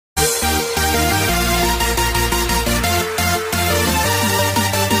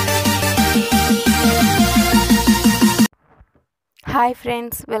Hi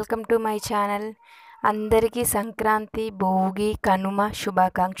friends, welcome to my channel. అందరికీ సంక్రాంతి, భోగి, కనుమ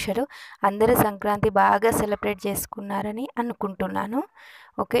శుభాకాంక్షలు. అందరూ సంక్రాంతి బాగా సెలబ్రేట్ చేసుకున్నారని అనుకుంటున్నాను.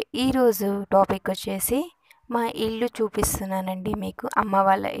 ఓకే, ఈరోజు టాపిక్ వచ్చేసి మా ఇల్లు చూపిస్తున్నానండి. మీకు అమ్మ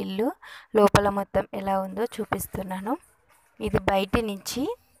వాళ్ళ ఇల్లు లోపల మొత్తం ఎలా ఉందో చూపిస్తున్నాను. ఇది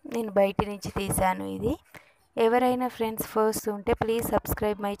నేను బయట నుంచి తీశాను. ఇది ఎవరైనా ఫ్రెండ్స్ ఫస్ట్ ఉంటే please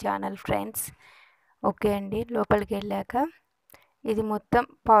subscribe my channel friends. Okay అండి, లోపలికి వెళ్ళాక ఇది మొత్తం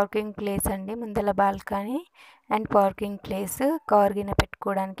పార్కింగ్ ప్లేస్ అండి. ముందల balcony and parking place, car గిన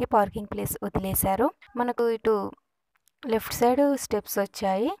పెట్టుకోవడానికి పార్కింగ్ ప్లేస్ వదిలేశారు. మనకు ఇటు లెఫ్ట్ సైడ్ స్టెప్స్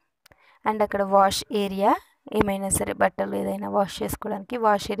వచ్చాయి అండ్ అక్కడ వాష్ ఏరియా, ఏమైనా సరే బట్టలు ఏదైనా వాష్ చేసుకోవడానికి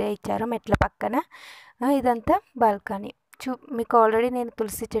వాష్ ఏరియా ఇచ్చారు మెట్ల పక్కన. ఇదంతా బాల్కనీ. మీకు ఆల్రెడీ నేను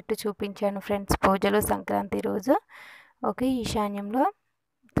తులసి చెట్టు చూపించాను ఫ్రెండ్స్ పూజలు సంక్రాంతి రోజు. ఓకే, ఈశాన్యంలో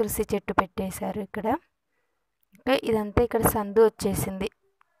తులసి చెట్టు పెట్టేశారు ఇక్కడ. ఓకే, ఇదంతా ఇక్కడ సందు వచ్చేసింది,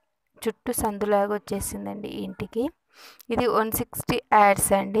 చుట్టూ సందులాగా వచ్చేసిందండి ఈ ఇంటికి. ఇది 160 యాడ్స్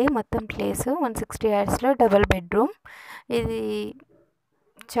అండి మొత్తం ప్లేసు. 160 యాడ్స్లో double bedroom. ఇది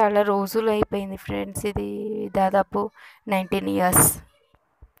చాలా రోజులు అయిపోయింది ఫ్రెండ్స్, ఇది దాదాపు 19 ఇయర్స్.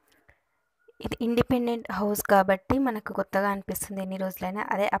 ఇది ఇండిపెండెంట్ హౌస్ కాబట్టి మనకు కొత్తగా అనిపిస్తుంది ఎన్ని రోజులైనా.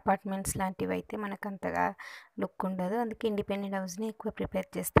 అదే అపార్ట్మెంట్స్ లాంటివి అయితే మనకు అంతగా లుక్ ఉండదు, అందుకే ఇండిపెండెంట్ హౌస్ని ఎక్కువ ప్రిపేర్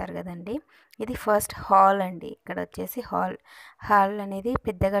చేస్తారు కదండి. ఇది ఫస్ట్ హాల్ అండి. ఇక్కడ వచ్చేసి హాల్ అనేది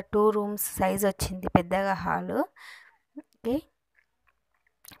పెద్దగా 2 రూమ్స్ సైజ్ వచ్చింది, పెద్దగా హాలు. ఓకే,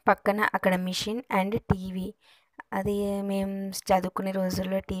 పక్కన అక్కడ మిషన్ అండ్ టీవీ. అది మేము చదువుకునే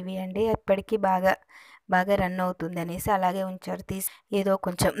రోజుల్లో టీవీ అండి, ఎప్పటికీ బాగా రన్ అవుతుంది అనేసి అలాగే ఉంచారు. ఏదో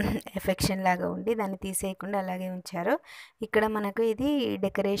కొంచెం ఎఫెక్షన్ లాగా ఉండి దాన్ని తీసేయకుండా అలాగే ఉంచారు. ఇక్కడ మనకు ఇది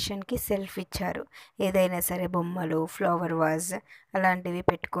డెకరేషన్కి సెల్ఫ్ ఇచ్చారు, ఏదైనా సరే బొమ్మలు, ఫ్లవర్ వాజ్ అలాంటివి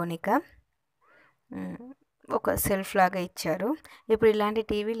పెట్టుకోనిక ఒక సెల్ఫ్ లాగా ఇచ్చారు. ఇప్పుడు ఇలాంటి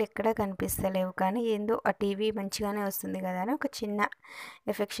టీవీలు ఎక్కడా కనిపిస్తలేవు, కానీ ఏందో ఆ టీవీ మంచిగానే వస్తుంది కదా అని ఒక చిన్న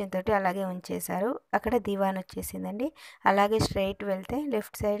ఎఫెక్షన్ తోటి అలాగే ఉంచేశారు. అక్కడ దివాన్ వచ్చేసిందండి. అలాగే స్ట్రైట్ వెళ్తే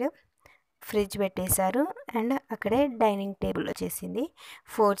లెఫ్ట్ సైడ్ ఫ్రిడ్జ్ పెట్టేశారు అండ్ అక్కడే డైనింగ్ టేబుల్ వచ్చేసింది.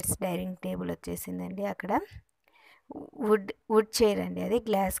 4 డైనింగ్ టేబుల్ వచ్చేసిందండి. అక్కడ వుడ్ చైర్ అండి, అది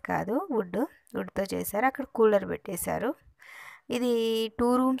గ్లాస్ కాదు, వుడ్తో చేశారు. అక్కడ కూలర్ పెట్టేశారు. ఇది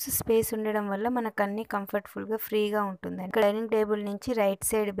 2 రూమ్స్ స్పేస్ ఉండడం వల్ల మనకు అన్నీ కంఫర్టబుల్గా ఫ్రీగా ఉంటుందండి. డైనింగ్ టేబుల్ నుంచి right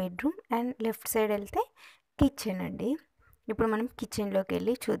side bedroom and left side వెళ్తే కిచెన్ అండి. ఇప్పుడు మనం కిచెన్లోకి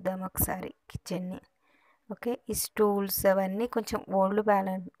వెళ్ళి చూద్దాం ఒకసారి కిచెన్ని. ఓకే, ఈ స్టూల్స్ అవన్నీ కొంచెం ఓల్డ్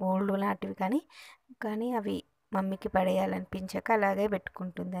లాంటివి, కానీ అవి మమ్మీకి పడేయాలనిపించక అలాగే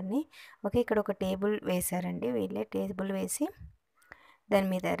పెట్టుకుంటుందని. ఓకే, ఇక్కడ ఒక టేబుల్ వేశారండి, వీళ్ళే టేబుల్ వేసి దాని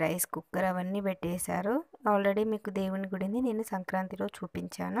మీద రైస్ కుక్కర్ అవన్నీ పెట్టేశారు. ఆల్రెడీ మీకు దేవుని గుడిని నేను సంక్రాంతిలో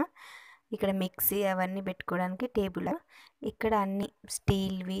చూపించాను. ఇక్కడ మిక్సీ అవన్నీ పెట్టుకోవడానికి టేబుల్. ఇక్కడ అన్ని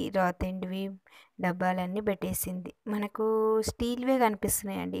స్టీల్వి, రాతెండ్వి డబ్బాలన్నీ పెట్టేసింది. మనకు స్టీల్వే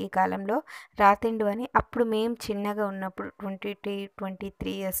కనిపిస్తున్నాయండి ఈ కాలంలో, రాతెండు అని అప్పుడు మేము చిన్నగా ఉన్నప్పుడు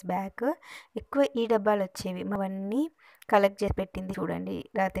 23 ఇయర్స్ బ్యాక్ ఎక్కువ ఈ డబ్బాలు వచ్చేవి. అవన్నీ కలెక్ట్ చేసి పెట్టింది చూడండి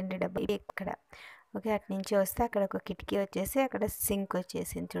రాతెండు డబ్బా ఇక్కడ. ఓకే, అటు నుంచి వస్తే అక్కడ ఒక కిటికీ వచ్చేసి అక్కడ సింక్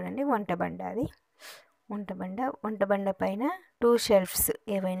వచ్చేసింది చూడండి. వంట బండ పైన 2 షెల్ఫ్స్,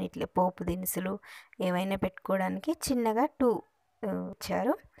 ఏవైనా ఇట్లా పోపు దినుసులు ఏవైనా పెట్టుకోవడానికి చిన్నగా 2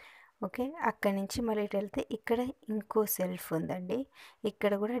 ఇచ్చారు. ఓకే, అక్కడి నుంచి మళ్ళీ ఇటు వెళ్తే ఇక్కడ ఇంకో సెల్ఫ్ ఉందండి.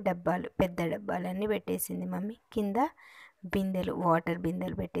 ఇక్కడ కూడా డబ్బాలు, పెద్ద డబ్బాలన్నీ పెట్టేసింది మమ్మీ. కింద బిందెలు, వాటర్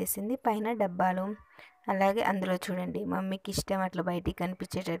బిందెలు పెట్టేసింది, పైన డబ్బాలు. అలాగే అందులో చూడండి మమ్మీకి ఇష్టం అట్లా బయటికి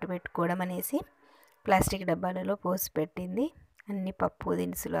కనిపించేటట్టు పెట్టుకోవడం అనేసి ప్లాస్టిక్ డబ్బాలలో పోసి పెట్టింది అన్ని పప్పు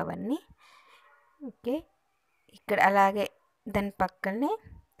దినుసులు అవన్నీ. ఓకే, ఇక్కడ అలాగే దాని పక్కనే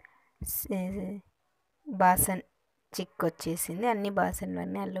బాసన్ చిక్ వచ్చేసింది, అన్ని బాసన్లు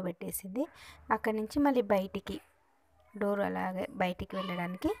అన్నీ అల్లు పెట్టేసింది. అక్కడి నుంచి మళ్ళీ బయటికి డోర్, అలాగే బయటికి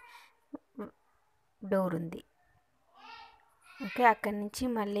వెళ్ళడానికి డోర్ ఉంది. ఓకే, అక్కడి నుంచి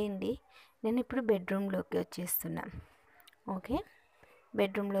మళ్ళీ నేను ఇప్పుడు బెడ్రూమ్లోకి వచ్చేస్తున్నా. ఓకే,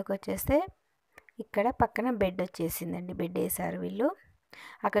 బెడ్రూమ్లోకి వచ్చేస్తే ఇక్కడ పక్కన బెడ్ వచ్చేసిందండి, బెడ్ వేసారు వీళ్ళు.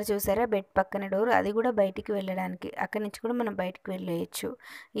 అక్కడ చూసారా బెడ్ పక్కన డోర్, అది కూడా బయటికి వెళ్ళడానికి, అక్కడి నుంచి కూడా మనం బయటికి వెళ్ళేయచ్చు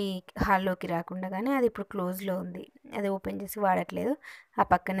ఈ హాల్లోకి రాకుండా. కానీ అది ఇప్పుడు క్లోజ్లో ఉంది, అది ఓపెన్ చేసి వాడట్లేదు. ఆ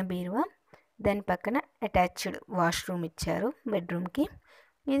పక్కన బీరువా, దాని పక్కన అటాచ్డ్ వాష్రూమ్ ఇచ్చారు బెడ్రూమ్కి.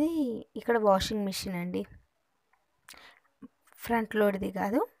 ఇది ఇక్కడ వాషింగ్ మిషన్ అండి, ఫ్రంట్ లోడ్ది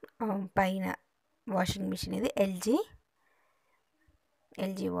కాదు, పైన వాషింగ్ మిషన్. ఇది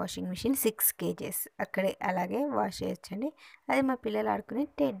ఎల్జీ వాషింగ్ మిషన్ 6 kgs. అక్కడే అలాగే వాష్ చేయొచ్చండి. అది మా పిల్లలు ఆడుకునే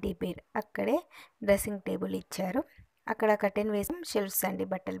టెడ్డీ బేర్. అక్కడే డ్రెస్సింగ్ టేబుల్ ఇచ్చారు. అక్కడ కర్టెన్ వేసి షెల్ఫ్స్ అండి,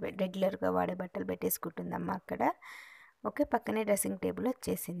 రెగ్యులర్గా వాడే బట్టలు పెట్టేసుకుంటుందమ్మా అక్కడ. ఓకే, పక్కనే డ్రెస్సింగ్ టేబుల్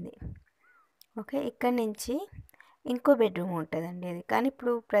వచ్చేసింది. ఓకే, ఇక్కడ నుంచి ఇంకో బెడ్రూమ్ ఉంటుందండి అది, కానీ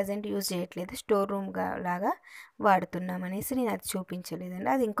ఇప్పుడు ప్రజెంట్ యూజ్ చేయట్లేదు, స్టోర్ రూమ్గా లాగా వాడుతున్నాం అనేసి నేను అది చూపించలేదండి.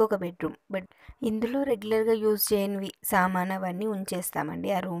 అది ఇంకొక బెడ్రూమ్. ఇందులో రెగ్యులర్గా యూజ్ చేయనివి సామాన్ అవన్నీ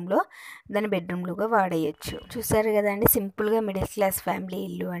ఉంచేస్తామండి ఆ రూమ్లో, దాన్ని బెడ్రూమ్లుగా వాడేయచ్చు. చూసారు కదండి, సింపుల్గా మిడిల్ క్లాస్ ఫ్యామిలీ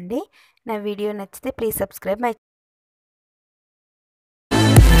ఇల్లు అండి. నా వీడియో నచ్చితే ప్లీజ్ సబ్స్క్రైబ్ మై